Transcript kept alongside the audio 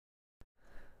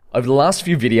Over the last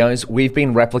few videos, we've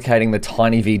been replicating the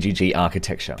tiny VGG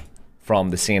architecture from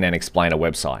the CNN Explainer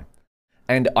website.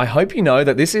 And I hope you know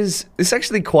that this is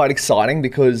actually quite exciting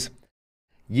because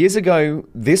years ago,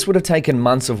 this would have taken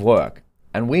months of work.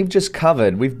 And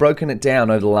we've broken it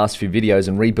down over the last few videos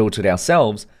and rebuilt it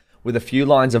ourselves with a few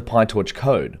lines of PyTorch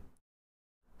code.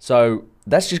 So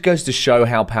that just goes to show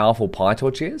how powerful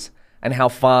PyTorch is and how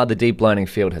far the deep learning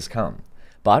field has come.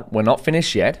 But we're not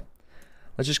finished yet.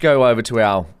 Let's just go over to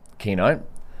our keynote.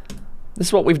 This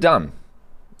is what we've done.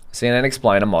 CNN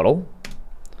Explainer model.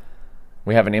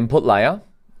 We have an input layer.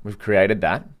 We've created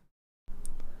that.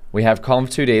 We have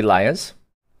conv2d layers.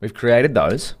 We've created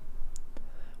those.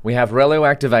 We have ReLU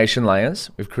activation layers.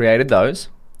 We've created those.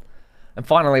 And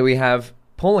finally, we have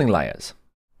pooling layers.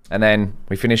 And then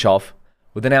we finish off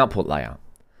with an output layer.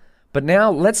 But now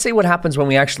let's see what happens when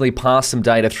we actually pass some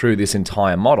data through this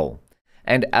entire model.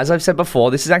 And as I've said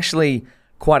before, this is actually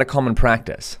quite a common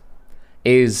practice,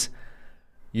 is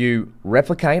you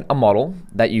replicate a model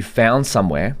that you found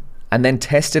somewhere and then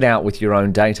test it out with your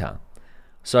own data.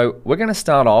 So we're going to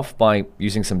start off by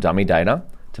using some dummy data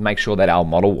to make sure that our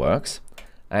model works.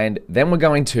 And then we're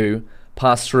going to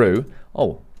pass through,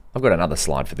 oh, I've got another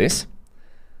slide for this.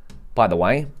 By the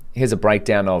way, here's a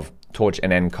breakdown of torch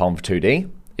NN conv2d,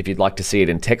 if you'd like to see it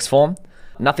in text form.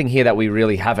 Nothing here that we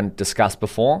really haven't discussed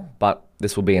before, but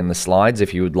this will be in the slides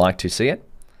if you would like to see it.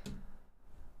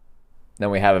 Then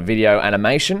we have a video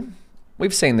animation.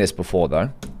 We've seen this before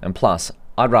though, and plus,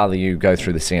 I'd rather you go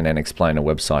through the CNN Explainer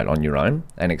website on your own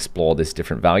and explore these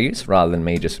different values rather than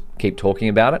me just keep talking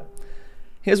about it.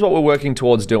 Here's what we're working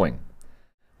towards doing.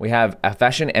 We have a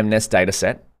fashion MNEST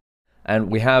dataset, and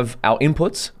we have our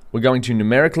inputs. We're going to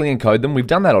numerically encode them. We've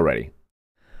done that already.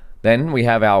 Then we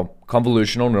have our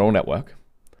convolutional neural network,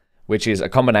 which is a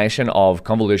combination of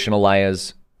convolutional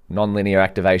layers, nonlinear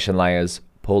activation layers,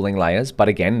 pooling layers. But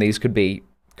again, these could be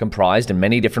comprised in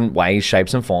many different ways,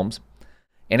 shapes, and forms.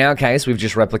 In our case, we've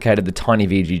just replicated the tiny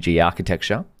VGG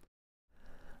architecture.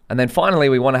 And then finally,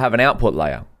 we want to have an output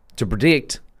layer to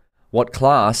predict what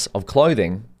class of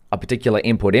clothing a particular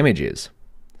input image is.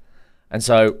 And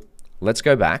so let's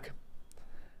go back.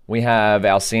 We have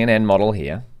our CNN model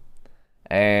here,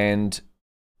 and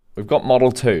we've got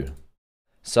model 2.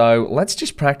 So let's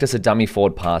just practice a dummy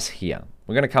forward pass here.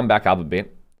 We're going to come back up a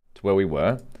bit to where we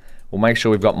were. We'll make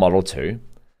sure we've got model 2.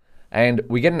 And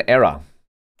we get an error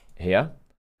here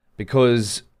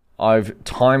because I've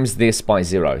times this by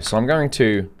 0. So I'm going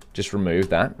to just remove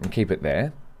that and keep it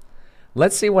there.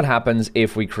 Let's see what happens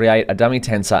if we create a dummy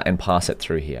tensor and pass it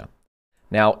through here.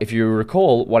 Now, if you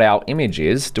recall what our image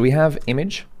is, do we have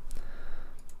image?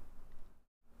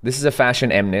 This is a fashion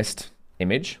MNIST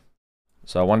image.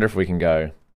 So I wonder if we can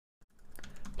go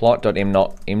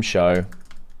plot.imshow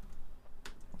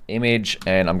image,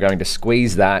 and I'm going to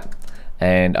squeeze that,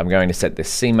 and I'm going to set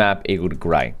this CMAP equal to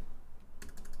gray.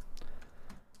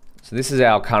 So this is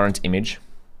our current image.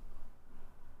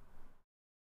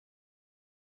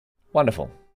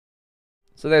 Wonderful.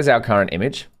 So there's our current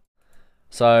image.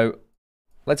 So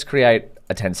let's create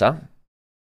a tensor.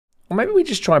 Or maybe we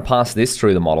just try and pass this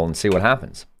through the model and see what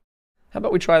happens. How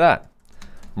about we try that?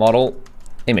 Model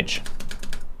image.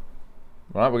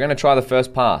 All right, we're going to try the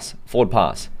first pass, forward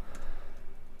pass.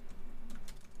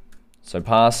 So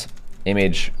pass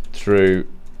image through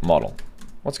model.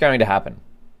 What's going to happen?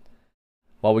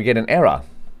 Well, we get an error.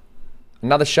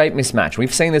 Another shape mismatch.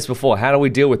 We've seen this before. How do we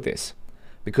deal with this?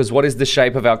 Because what is the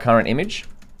shape of our current image?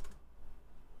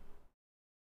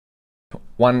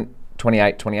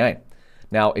 12828.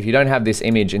 Now, if you don't have this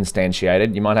image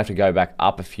instantiated, you might have to go back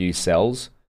up a few cells.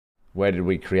 Where did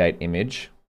we create image?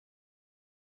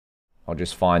 I'll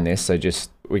just find this. So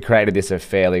we created this a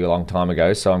fairly long time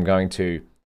ago, so I'm going to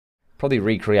probably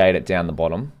recreate it down the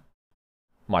bottom.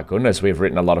 My goodness, we've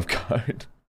written a lot of code.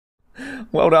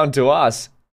 Well done to us.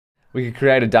 We could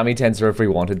create a dummy tensor if we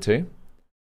wanted to.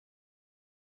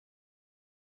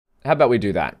 How about we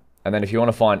do that? And then if you want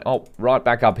to find, oh, right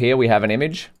back up here, we have an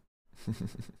image.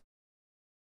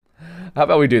 How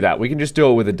about we do that? We can just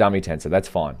do it with a dummy tensor. That's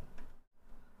fine.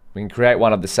 We can create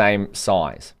one of the same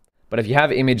size. But if you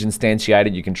have image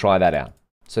instantiated, you can try that out.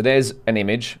 So there's an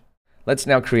image. Let's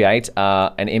now create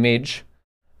an image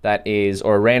that is,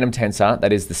 or a random tensor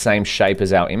that is the same shape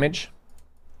as our image.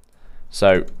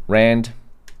 So rand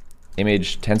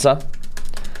image tensor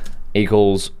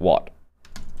equals what?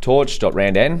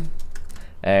 Torch.randn,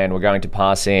 and we're going to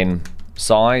pass in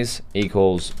size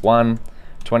equals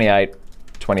 128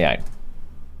 28.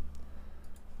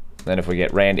 Then if we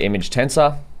get rand image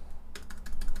tensor,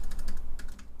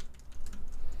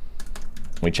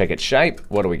 we check its shape,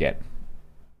 what do we get?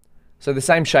 So the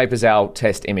same shape as our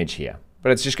test image here.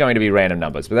 but it's just going to be random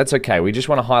numbers. But that's okay. We just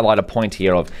want to highlight a point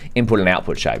here of input and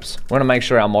output shapes. We want to make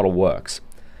sure our model works.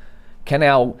 Can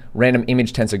our random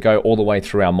image tensor go all the way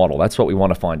through our model? That's what we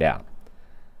want to find out.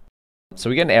 So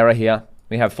we get an error here.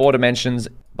 We have 4 dimensions,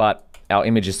 but our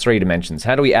image is 3 dimensions.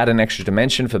 How do we add an extra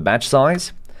dimension for batch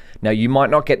size? Now, you might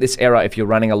not get this error if you're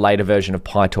running a later version of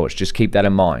PyTorch. Just keep that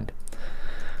in mind.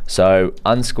 So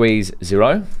unsqueeze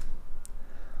 0.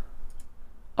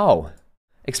 Oh,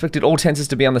 expected all tensors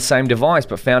to be on the same device,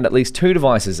 but found at least 2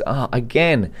 devices.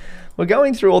 Again, we're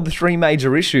going through all the 3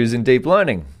 major issues in deep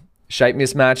learning. Shape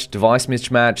mismatch, device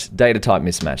mismatch, data type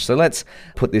mismatch. So let's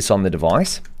put this on the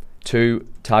device to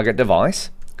target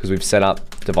device, because we've set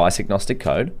up device agnostic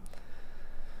code.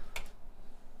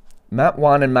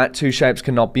 Mat1 and Mat2 shapes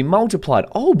cannot be multiplied.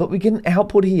 Oh, but we get an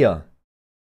output here.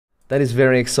 That is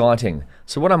very exciting.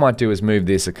 So what I might do is move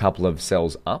this a couple of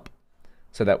cells up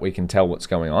so that we can tell what's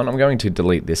going on. I'm going to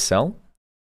delete this cell.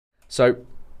 So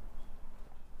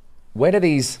where do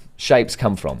these shapes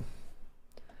come from?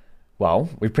 Well,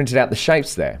 we printed out the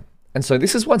shapes there. And so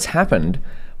this is what's happened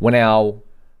when I'll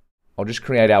just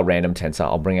create our random tensor.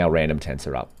 I'll bring our random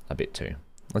tensor up a bit too.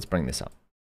 Let's bring this up.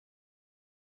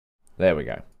 There we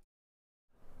go.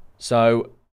 So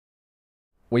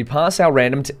we pass our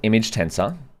random image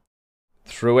tensor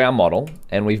through our model,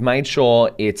 and we've made sure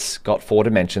it's got 4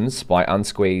 dimensions by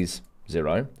unsqueeze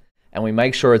 0. And we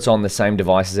make sure it's on the same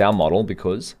device as our model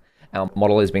because our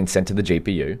model has been sent to the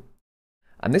GPU.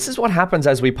 And this is what happens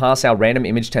as we pass our random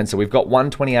image tensor. We've got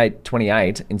 128,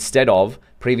 28 instead of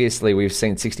previously we've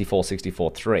seen 64,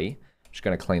 64, 3. Just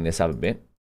going to clean this up a bit.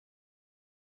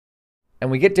 And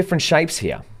we get different shapes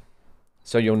here.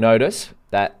 So you'll notice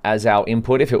that as our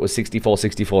input, if it was 64,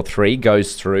 64, 3,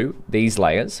 goes through these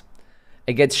layers,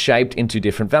 it gets shaped into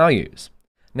different values.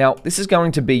 Now, this is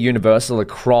going to be universal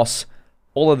across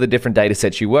all of the different data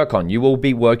sets you work on. You will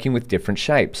be working with different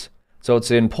shapes. So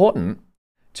it's important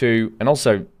to, and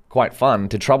also quite fun,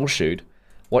 to troubleshoot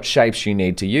what shapes you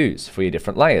need to use for your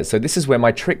different layers. So this is where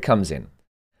my trick comes in.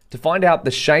 To find out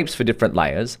the shapes for different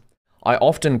layers, I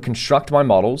often construct my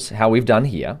models, how we've done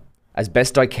here, as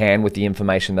best I can with the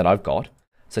information that I've got,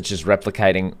 such as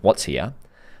replicating what's here.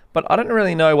 But I don't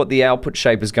really know what the output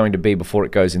shape is going to be before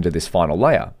it goes into this final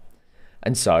layer.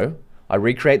 And so I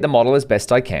recreate the model as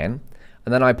best I can,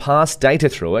 and then I pass data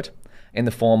through it in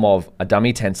the form of a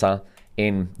dummy tensor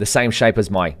in the same shape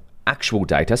as my actual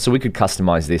data, so we could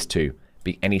customize this to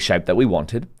be any shape that we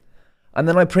wanted. And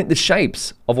then I print the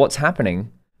shapes of what's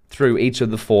happening through each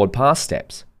of the forward pass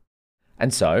steps.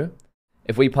 And so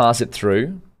if we pass it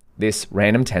through this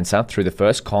random tensor through the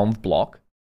first conv block,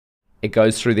 it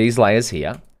goes through these layers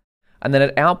here, and then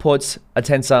it outputs a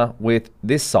tensor with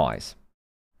this size.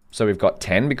 So we've got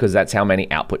 10 because that's how many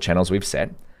output channels we've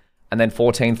set, and then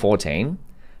 14, 14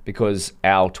 because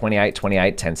our 28,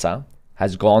 28 tensor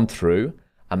has gone through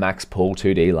a max pool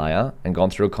 2D layer and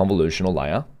gone through a convolutional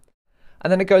layer.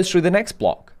 And then it goes through the next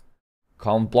block,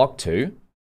 conv block 2,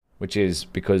 which is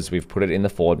because we've put it in the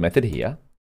forward method here.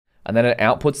 And then it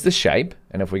outputs the shape,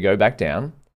 and if we go back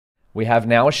down, we have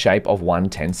now a shape of 1,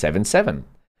 10, 7, 7.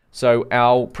 So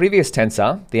our previous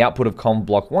tensor, the output of conv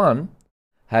block 1,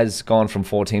 has gone from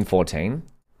 14, 14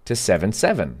 to 7,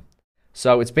 7.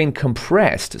 So it's been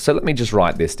compressed. So let me just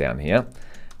write this down here.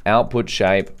 Output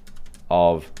shape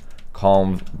of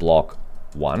conv block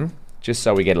 1, just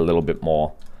so we get a little bit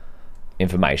more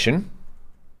information.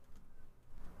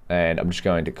 And I'm just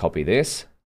going to copy this,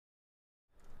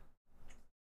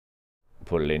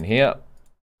 put it in here.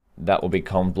 That will be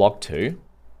conv block 2.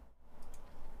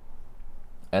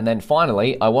 And then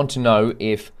finally, I want to know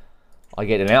if I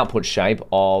get an output shape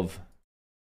of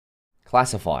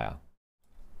classifier.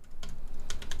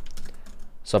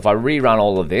 So if I rerun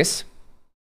all of this,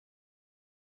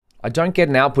 I don't get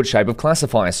an output shape of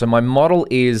classifier. So my model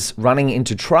is running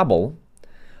into trouble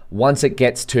once it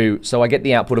gets to, so I get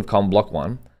the output of conv block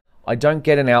 1. I don't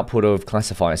get an output of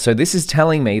classifier. So this is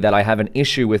telling me that I have an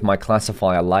issue with my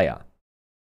classifier layer.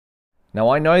 Now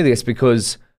I know this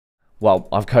because, well,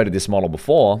 I've coded this model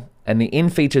before, and the in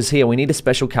features here, we need a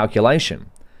special calculation.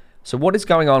 So what is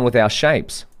going on with our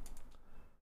shapes?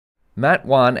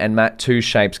 Mat1 and Mat2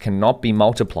 shapes cannot be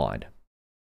multiplied.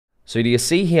 So do you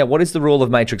see here, what is the rule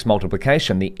of matrix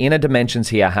multiplication? The inner dimensions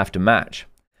here have to match.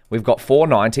 We've got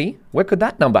 490. Where could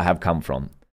that number have come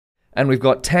from? And we've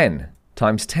got 10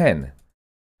 times 10.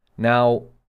 Now,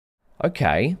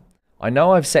 okay, I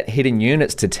know I've set hidden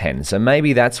units to 10, so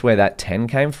maybe that's where that 10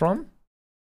 came from.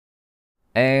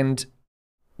 And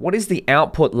what is the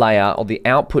output layer or the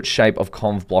output shape of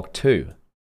conv block 2?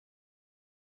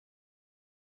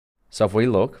 So if we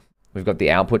look, we've got the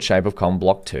output shape of conv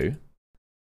block 2.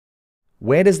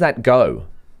 where does that go?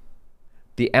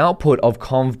 The output of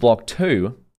conv block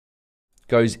 2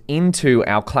 goes into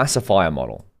our classifier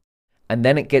model, and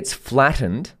then it gets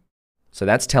flattened, so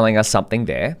that's telling us something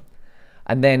there.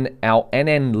 And then our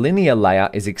NN linear layer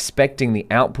is expecting the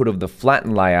output of the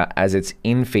flattened layer as its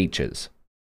in features.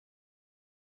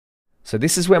 So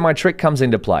this is where my trick comes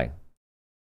into play.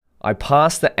 I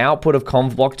pass the output of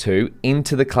conv block 2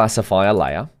 into the classifier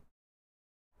layer.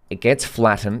 It gets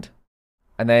flattened,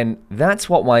 and then that's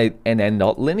what my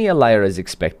NN.linear layer is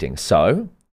expecting. So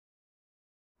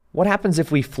what happens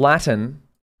if we flatten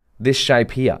this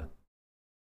shape here?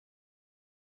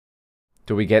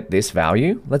 Do we get this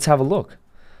value? Let's have a look.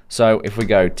 So if we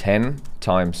go 10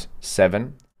 times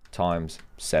 7 times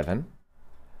 7,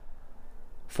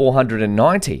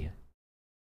 490.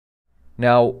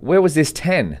 Now, where was this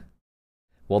 10?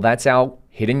 Well, that's our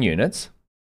hidden units.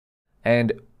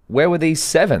 And where were these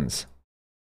 7s?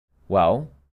 Well,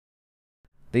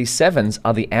 these 7s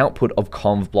are the output of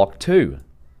conv block 2.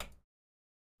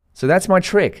 So that's my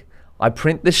trick. I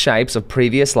print the shapes of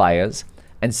previous layers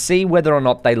and see whether or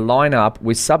not they line up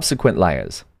with subsequent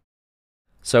layers.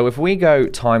 So if we go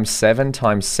times 7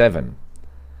 times 7,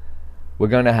 we're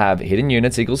going to have hidden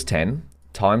units equals 10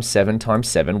 times 7 times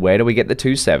 7. Where do we get the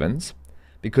two 7s?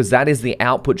 Because that is the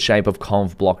output shape of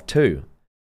conv block 2.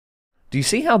 Do you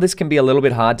see how this can be a little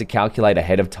bit hard to calculate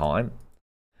ahead of time?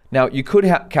 Now, you could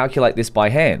calculate this by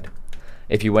hand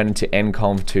if you went into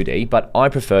nconv2d, but I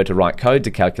prefer to write code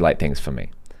to calculate things for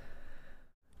me.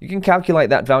 You can calculate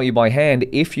that value by hand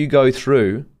if you go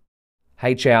through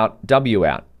h out, w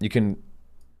out. You can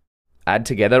add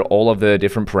together all of the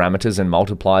different parameters and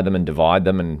multiply them and divide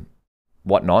them and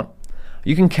whatnot.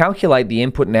 You can calculate the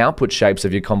input and output shapes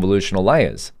of your convolutional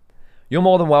layers. You're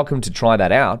more than welcome to try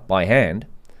that out by hand,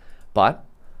 but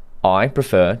I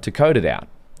prefer to code it out.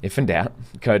 If in doubt,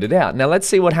 code it out. Now let's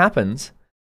see what happens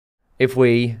if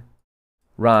we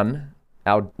run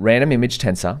our random image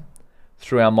tensor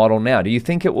through our model now. Do you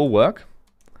think it will work?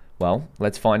 Well,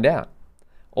 let's find out.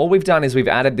 All we've done is we've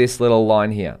added this little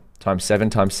line here, times 7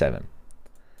 times 7.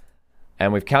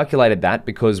 And we've calculated that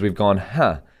because we've gone,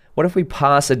 what if we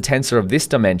pass a tensor of this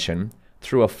dimension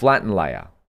through a flattened layer?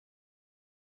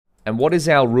 And what is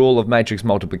our rule of matrix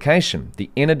multiplication?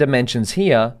 The inner dimensions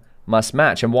here must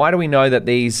match. And why do we know that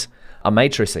these are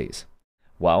matrices?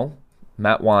 Well,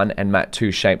 mat1 and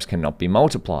mat2 shapes cannot be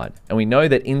multiplied. And we know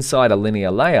that inside a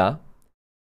linear layer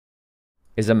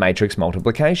is a matrix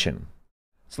multiplication.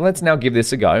 So let's now give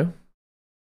this a go.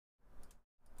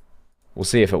 We'll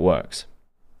see if it works.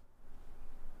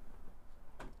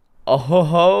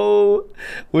 Oh,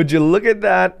 would you look at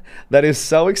that? That is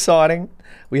so exciting.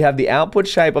 We have the output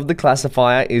shape of the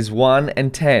classifier is 1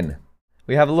 and 10.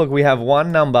 We have a look, we have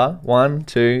one number, 1,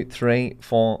 2, 3,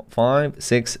 4, 5,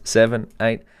 6, 7,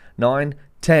 8, 9,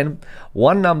 10.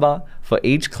 One number for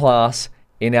each class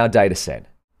in our data set.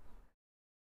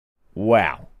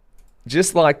 Wow.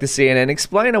 Just like the CNN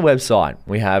Explainer website,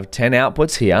 we have 10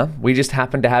 outputs here. We just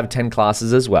happen to have 10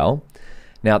 classes as well.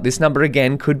 Now, this number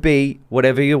again could be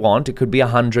whatever you want. It could be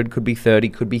 100, could be 30,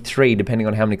 could be 3, depending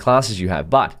on how many classes you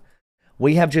have. But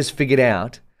we have just figured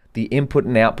out the input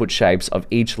and output shapes of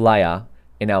each layer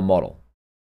in our model.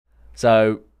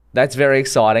 So that's very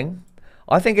exciting.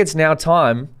 I think it's now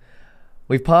time.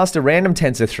 We've passed a random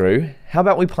tensor through. How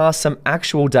about we pass some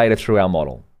actual data through our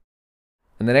model?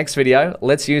 In the next video,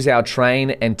 let's use our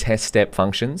train and test step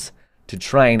functions to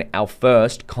train our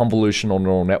first convolutional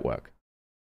neural network.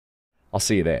 I'll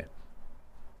see you there.